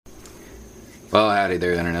Well, howdy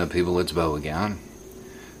there, Internet people. It's Bo again.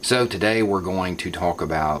 So today we're going to talk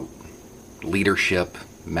about leadership,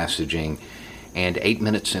 messaging, and 8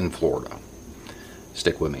 minutes in Florida.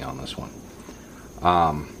 Stick with me on this one.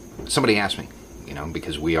 Somebody asked me,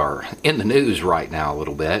 because we are in the news right now a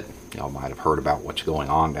little bit. Y'all might have heard about what's going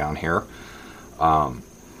on down here.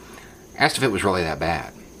 Asked if it was really that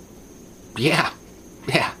bad. Yeah,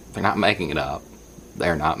 they're not making it up.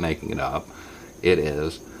 They're not making it up. It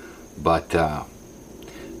is. But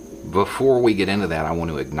before we get into that, I want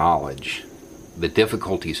to acknowledge the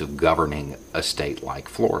difficulties of governing a state like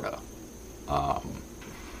Florida.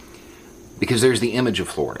 Because there's the image of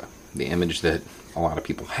Florida, the image that a lot of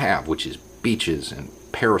people have, which is beaches and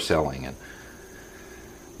parasailing and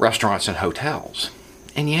restaurants and hotels.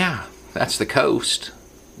 And yeah, that's the coast.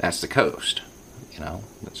 That's the coast.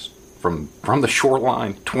 It's from the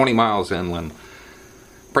shoreline, 20 miles inland,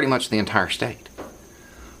 pretty much the entire state.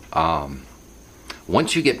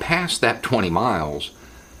 Once you get past that 20 miles,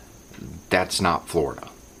 that's not Florida.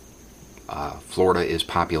 Florida is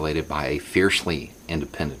populated by a fiercely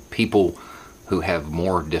independent people who have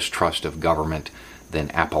more distrust of government than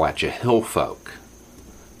Appalachia Hill folk.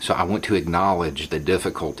 So I want to acknowledge the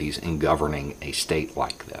difficulties in governing a state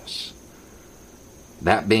like this.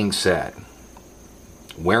 That being said,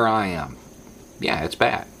 where I am, yeah, it's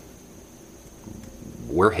bad.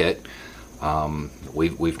 We're hit.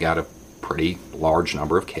 We've got a pretty large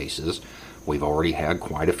number of cases. We've already had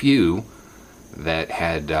quite a few that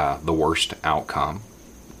had the worst outcome.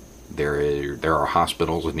 There are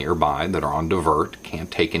hospitals nearby that are on divert, can't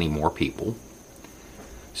take any more people.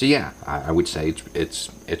 So yeah, I would say it's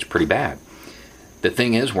pretty bad. The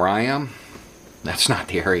thing is, where I am, that's not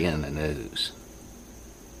the area in the news.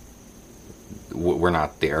 We're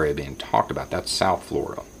not the area being talked about. That's South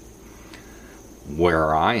Florida.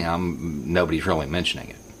 Where I am, nobody's really mentioning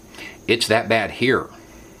it. It's that bad here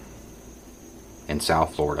in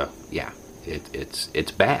South Florida. Yeah,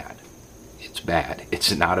 it's bad. It's bad.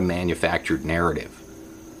 It's not a manufactured narrative.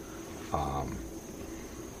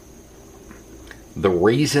 The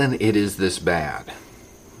reason it is this bad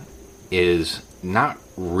is not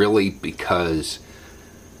really because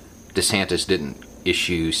DeSantis didn't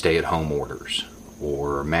issue stay-at-home orders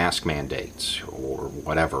or mask mandates or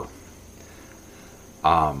whatever.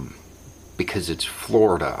 Because it's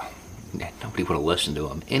Florida. Nobody would have listened to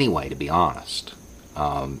him anyway, to be honest.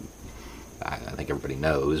 I think everybody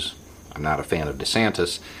knows I'm not a fan of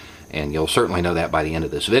DeSantis, and you'll certainly know that by the end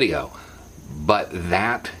of this video. But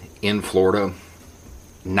that in Florida,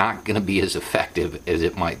 not going to be as effective as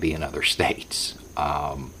it might be in other states.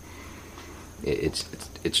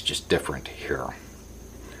 It's just different here.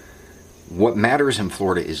 What matters in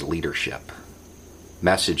Florida is leadership,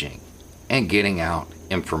 messaging, and getting out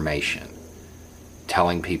information,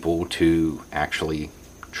 telling people to actually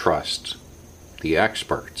trust the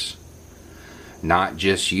experts, not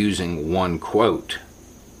just using one quote,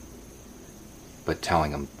 but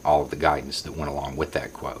telling them all of the guidance that went along with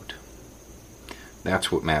that quote. That's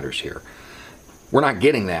what matters here. We're not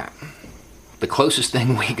getting that. The closest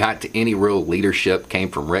thing we got to any real leadership came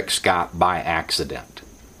from Rick Scott by accident.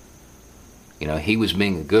 He was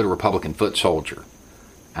being a good Republican foot soldier,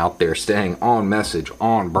 out there staying on message,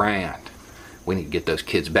 on brand. We need to get those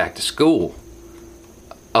kids back to school.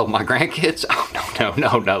 Oh, my grandkids?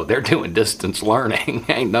 Oh, no. They're doing distance learning.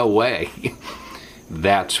 Ain't no way.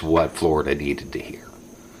 That's what Florida needed to hear.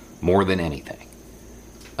 More than anything.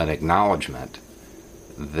 An acknowledgement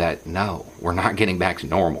that no, we're not getting back to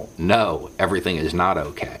normal. No, everything is not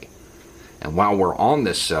okay. And while we're on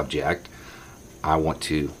this subject, I want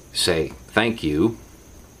to say thank you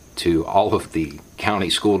to all of the county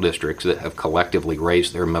school districts that have collectively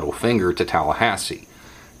raised their middle finger to Tallahassee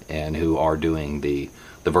and who are doing the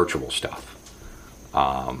virtual stuff.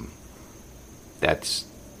 That's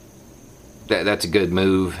a good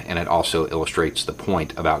move, and it also illustrates the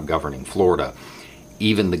point about governing Florida.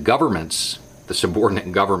 Even the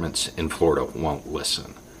subordinate governments in Florida won't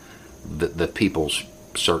listen. The peoples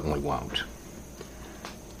certainly won't.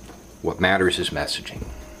 What matters is messaging,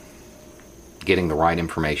 getting the right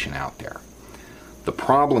information out there. The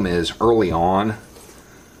problem is, early on,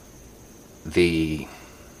 the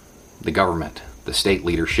government, the state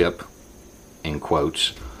leadership, in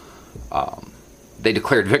quotes, they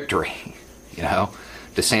declared victory.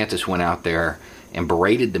 DeSantis went out there and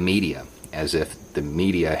berated the media as if the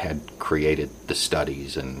media had created the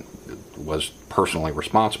studies and was personally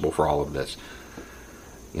responsible for all of this.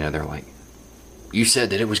 They're like, you said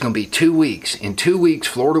that it was going to be 2 weeks. In 2 weeks,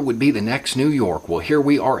 Florida would be the next New York. Well, here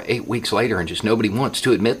we are 8 weeks later, and just nobody wants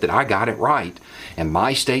to admit that I got it right. And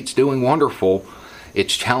my state's doing wonderful.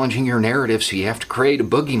 It's challenging your narrative, so you have to create a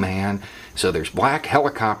boogeyman. So there's black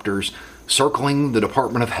helicopters circling the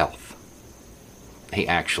Department of Health. He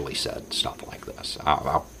actually said stuff like this.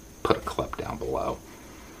 I'll put a clip down below.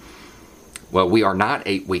 Well, we are not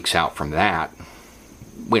 8 weeks out from that.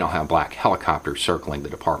 We don't have black helicopters circling the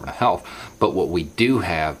Department of Health, but what we do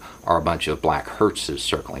have are a bunch of black hearses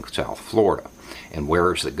circling South Florida. And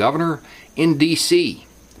where is the governor? In D.C.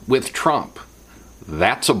 with Trump.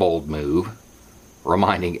 That's a bold move,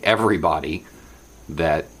 reminding everybody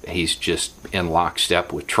that he's just in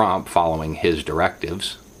lockstep with Trump, following his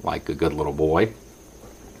directives like a good little boy.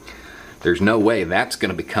 There's no way that's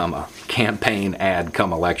going to become a campaign ad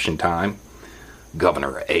come election time.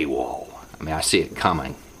 Governor AWOL. I mean, I see it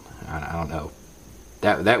coming. I don't know.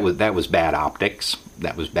 That was bad optics.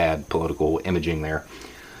 That was bad political imaging there.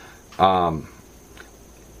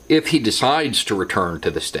 If he decides to return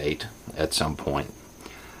to the state at some point,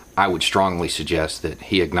 I would strongly suggest that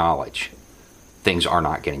he acknowledge things are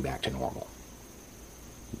not getting back to normal.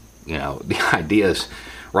 You know, the idea is,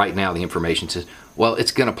 right now the information says, well,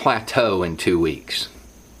 it's going to plateau in 2 weeks.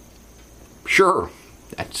 Sure,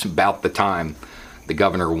 that's about the time the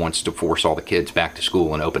governor wants to force all the kids back to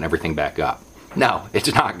school and open everything back up. No,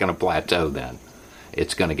 it's not going to plateau then.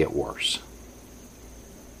 It's going to get worse.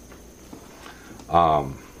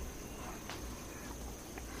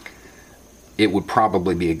 It would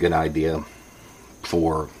probably be a good idea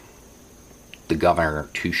for the governor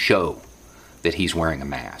to show that he's wearing a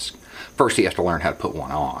mask. First, he has to learn how to put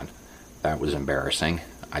one on. That was embarrassing.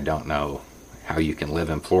 I don't know how you can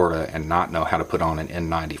live in Florida and not know how to put on an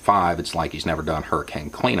N95. It's like he's never done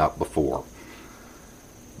hurricane cleanup before.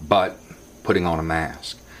 But putting on a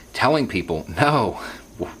mask, telling people, no,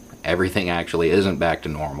 everything actually isn't back to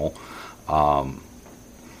normal.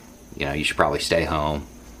 You know, you should probably stay home,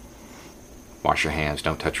 wash your hands,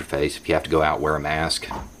 don't touch your face. If you have to go out, wear a mask,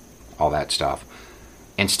 all that stuff,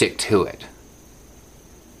 and stick to it.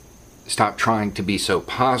 Stop trying to be so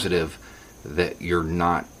positive that you're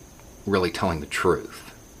not really telling the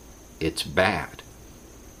truth. It's bad.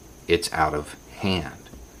 It's out of hand.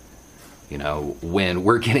 You know, when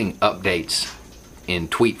we're getting updates in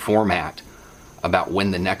tweet format about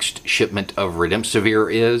when the next shipment of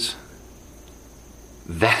Remdesivir is,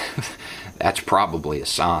 that's probably a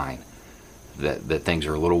sign that things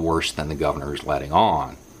are a little worse than the governor is letting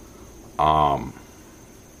on.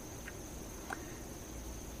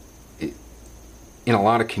 In a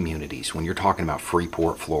lot of communities, when you're talking about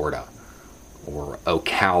Freeport, Florida, or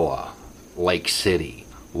Ocala, Lake City,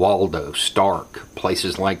 Waldo, Stark,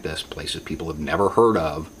 places like this, places people have never heard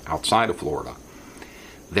of outside of Florida,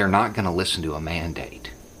 they're not going to listen to a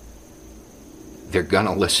mandate. They're going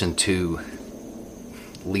to listen to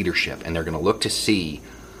leadership, and they're going to look to see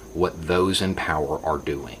what those in power are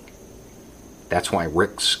doing. That's why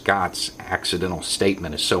Rick Scott's accidental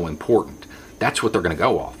statement is so important. That's what they're going to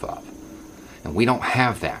go off of. And we don't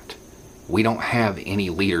have that. We don't have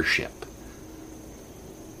any leadership.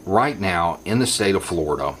 Right now, in the state of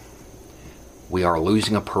Florida, we are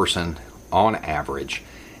losing a person on average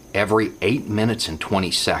every 8 minutes and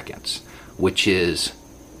 20 seconds, which is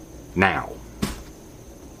now.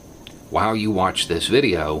 While you watch this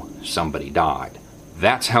video, somebody died.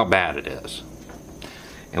 That's how bad it is.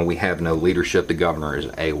 And we have no leadership. The governor is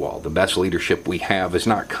AWOL. The best leadership we have is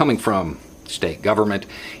not coming from state government.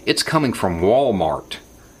 It's coming from Walmart,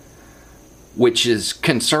 which is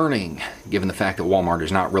concerning given the fact that Walmart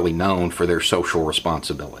is not really known for their social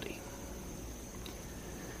responsibility.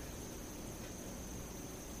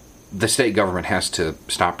 The state government has to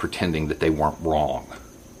stop pretending that they weren't wrong.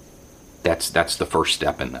 That's the first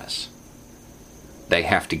step in this. They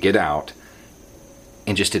have to get out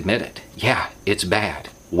and just admit it. Yeah, it's bad.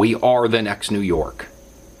 We are the next New York.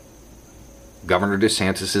 Governor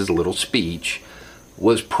DeSantis' little speech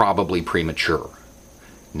was probably premature.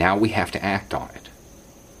 Now we have to act on it.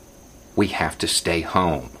 We have to stay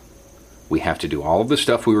home. We have to do all of the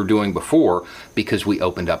stuff we were doing before because we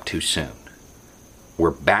opened up too soon.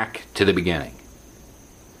 We're back to the beginning.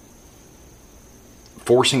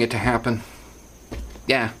 Forcing it to happen?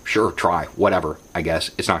 Yeah, sure, try. Whatever, I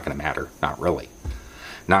guess. It's not going to matter. Not really.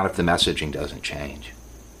 Not if the messaging doesn't change.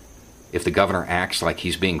 If the governor acts like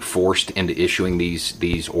he's being forced into issuing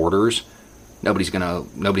these orders, nobody's gonna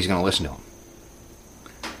listen to him.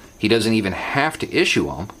 He doesn't even have to issue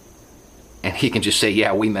them, and he can just say,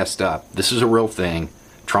 yeah, we messed up. This is a real thing.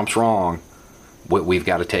 Trump's wrong. We've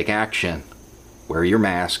got to take action. Wear your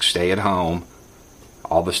mask, stay at home.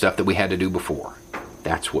 All the stuff that we had to do before.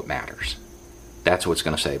 That's what matters. That's what's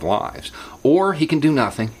going to save lives. Or he can do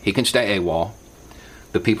nothing. He can stay AWOL.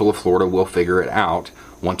 The people of Florida will figure it out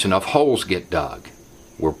once enough holes get dug.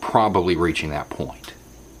 we're probably reaching that point.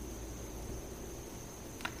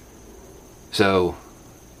 So,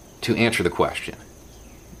 to answer the question,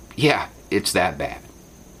 yeah, it's that bad.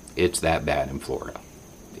 It's that bad in Florida.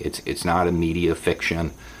 It's not a media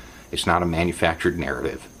fiction. It's not a manufactured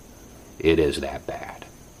narrative. It is that bad.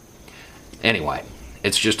 Anyway,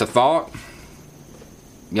 it's just a thought.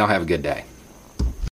 Y'all have a good day.